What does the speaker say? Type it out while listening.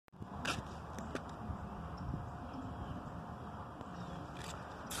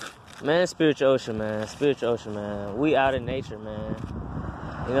Man, spiritual ocean, man. Spiritual ocean, man. We out in nature, man.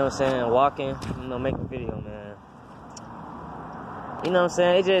 You know what I'm saying? Walking, making video, man. You know what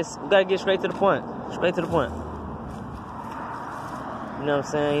I'm saying? We gotta get straight to the point. Straight to the point. You know what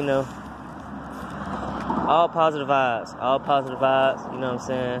I'm saying? All positive vibes. All positive vibes. You know what I'm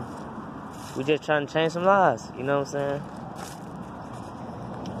saying? We just trying to change some lives. You know what I'm saying?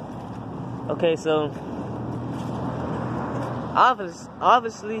 Okay, so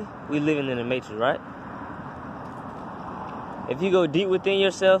obviously we living in a matrix, right? If you go deep within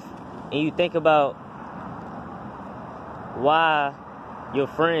yourself and you think about why your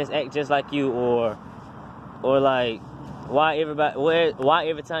friends act just like you, or like why every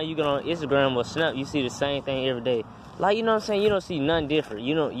time you get on Instagram or Snap you see the same thing every day. Like, you know what I'm saying? You don't see nothing different.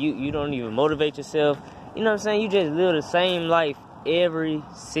 You don't even motivate yourself. You know what I'm saying? You just live the same life every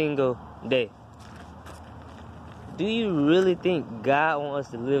single day. Do you really think God wants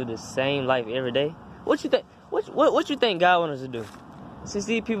us to live the same life every day? What you think? What you think God wants us to do? Since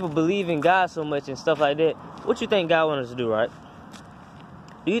these people believe in God so much and stuff like that, what you think God wants us to do, right?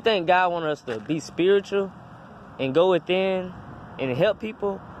 Do you think God wants us to be spiritual and go within and help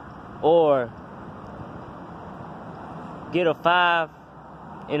people, or get a 5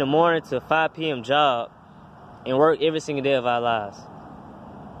 in the morning to 5 p.m. job and work every single day of our lives?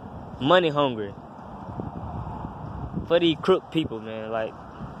 Money hungry. For these crook people, man. Like,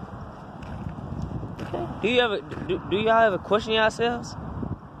 okay. Do y'all ever question yourselves?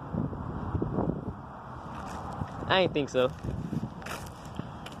 I ain't think so.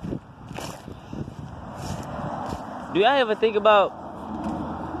 Do y'all ever think about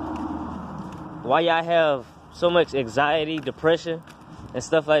why y'all have so much anxiety, depression, and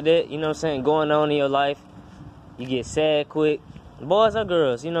stuff like that? You know what I'm saying? Going on in your life. You get sad quick. Boys or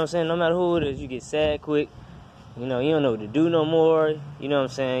girls, you know what I'm saying? No matter who it is, you get sad quick. You don't know what to do no more. You know what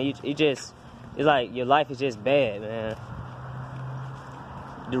I'm saying? It's like your life is just bad, man.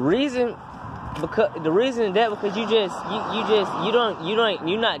 The reason because you're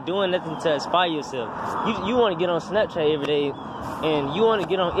not doing nothing to inspire yourself. You want to get on Snapchat every day, and you want to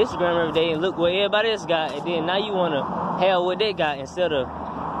get on Instagram every day and look what everybody else got, and then now you want to have what they got instead of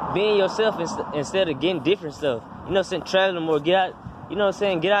being yourself, instead of getting different stuff. You know what I'm saying? Traveling more, get out. You know what I'm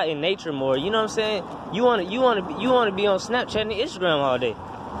saying? Get out in nature more. You know what I'm saying? You want to be on Snapchat and Instagram all day.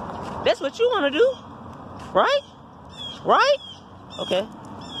 That's what you want to do, right? Right? Okay.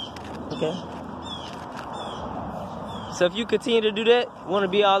 So if you continue to do that, want to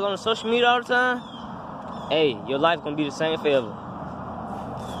be all on social media all the time, hey, your life gonna be the same forever.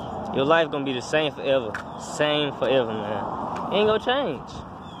 Your life gonna be the same forever. Same forever, man. It ain't gonna change.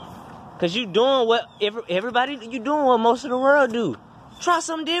 Cause you doing what you doing what most of the world do. Try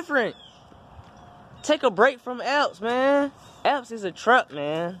something different. Take a break from apps, man. Apps is a trap,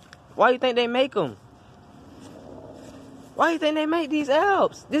 man. Why you think they make them? Why you think they make these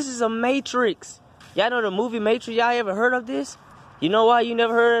apps? This is a matrix. Y'all know the movie Matrix? Y'all ever heard of this? You know why you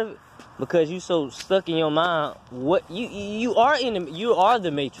never heard of it? Because you so stuck in your mind. What you are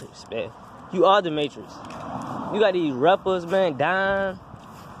the matrix, man. You are the matrix. You got these rappers, man, Dime,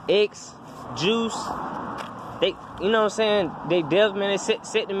 X, Juice. You know what I'm saying? They dev, man, they set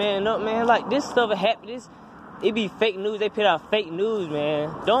the man up, man. Like, this stuff happen. It be fake news. They put out fake news,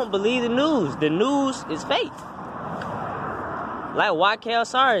 man. Don't believe the news. The news is fake. Like YK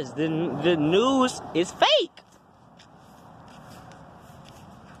Osiris, the news is fake.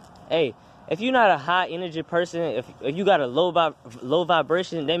 Hey, if you're not a high energy person, if you got a low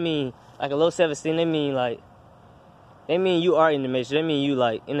vibration, that mean like a low self-esteem. That mean you are in the matrix. That mean you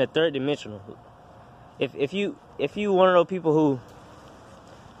like in the third dimensional. If you one of those people who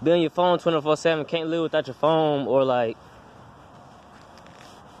be on your phone 24/7, can't live without your phone, or like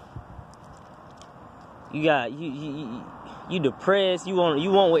you depressed, you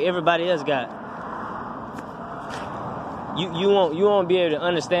want what everybody else got. You won't be able to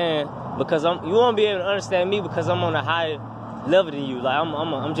understand you won't be able to understand me because I'm on a higher level than you. Like I'm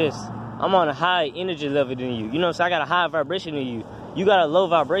on a high energy level than you. You know what I'm saying? I got a high vibration than you. You got a low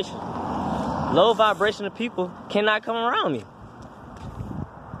vibration. Low vibration of people cannot come around me.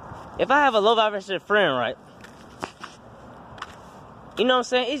 If I have a low vibration friend, right? You know what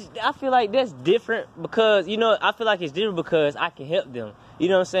I'm saying? I feel like that's different because, I feel like it's different because I can help them. You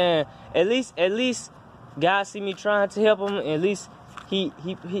know what I'm saying? At least God see me trying to help them. At least he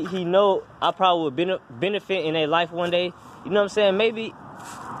know I probably would benefit in their life one day. You know what I'm saying? Maybe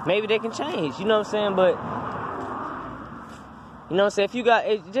they can change. You know what I'm saying? But you know what I'm saying? If you got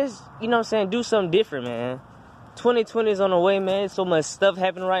it, just, you know what I'm saying, do something different, man. 2020 is on the way, man. So much stuff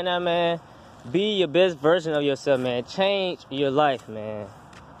happening right now, man. Be your best version of yourself, man. Change your life, man.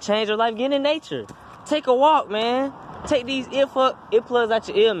 Change your life. Get in nature. Take a walk, man. Take these earplugs out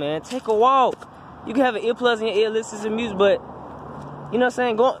your ear, man. Take a walk. You can have an earplugs in your ear, listen to music, but you know what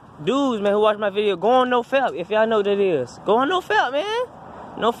I'm saying? Dudes, man, who watch my video, go on NoFap, if y'all know what that is. Go on NoFap, man.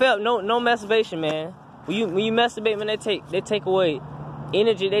 NoFap, no masturbation, man. When you masturbate, man, they take away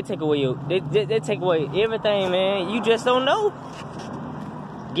energy, they take away they take away everything, man. You just don't know.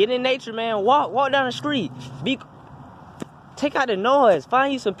 Get in nature, man. Walk down the street. Take out the noise.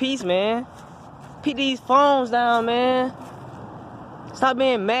 Find you some peace, man. Put these phones down, man. Stop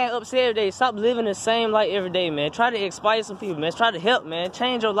being mad, upset every day. Stop living the same life every day, man. Try to inspire some people, man. Try to help, man.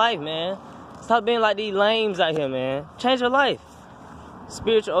 Change your life, man. Stop being like these lames out here, man. Change your life.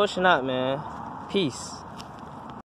 Spiritual Ocean out, man. Peace.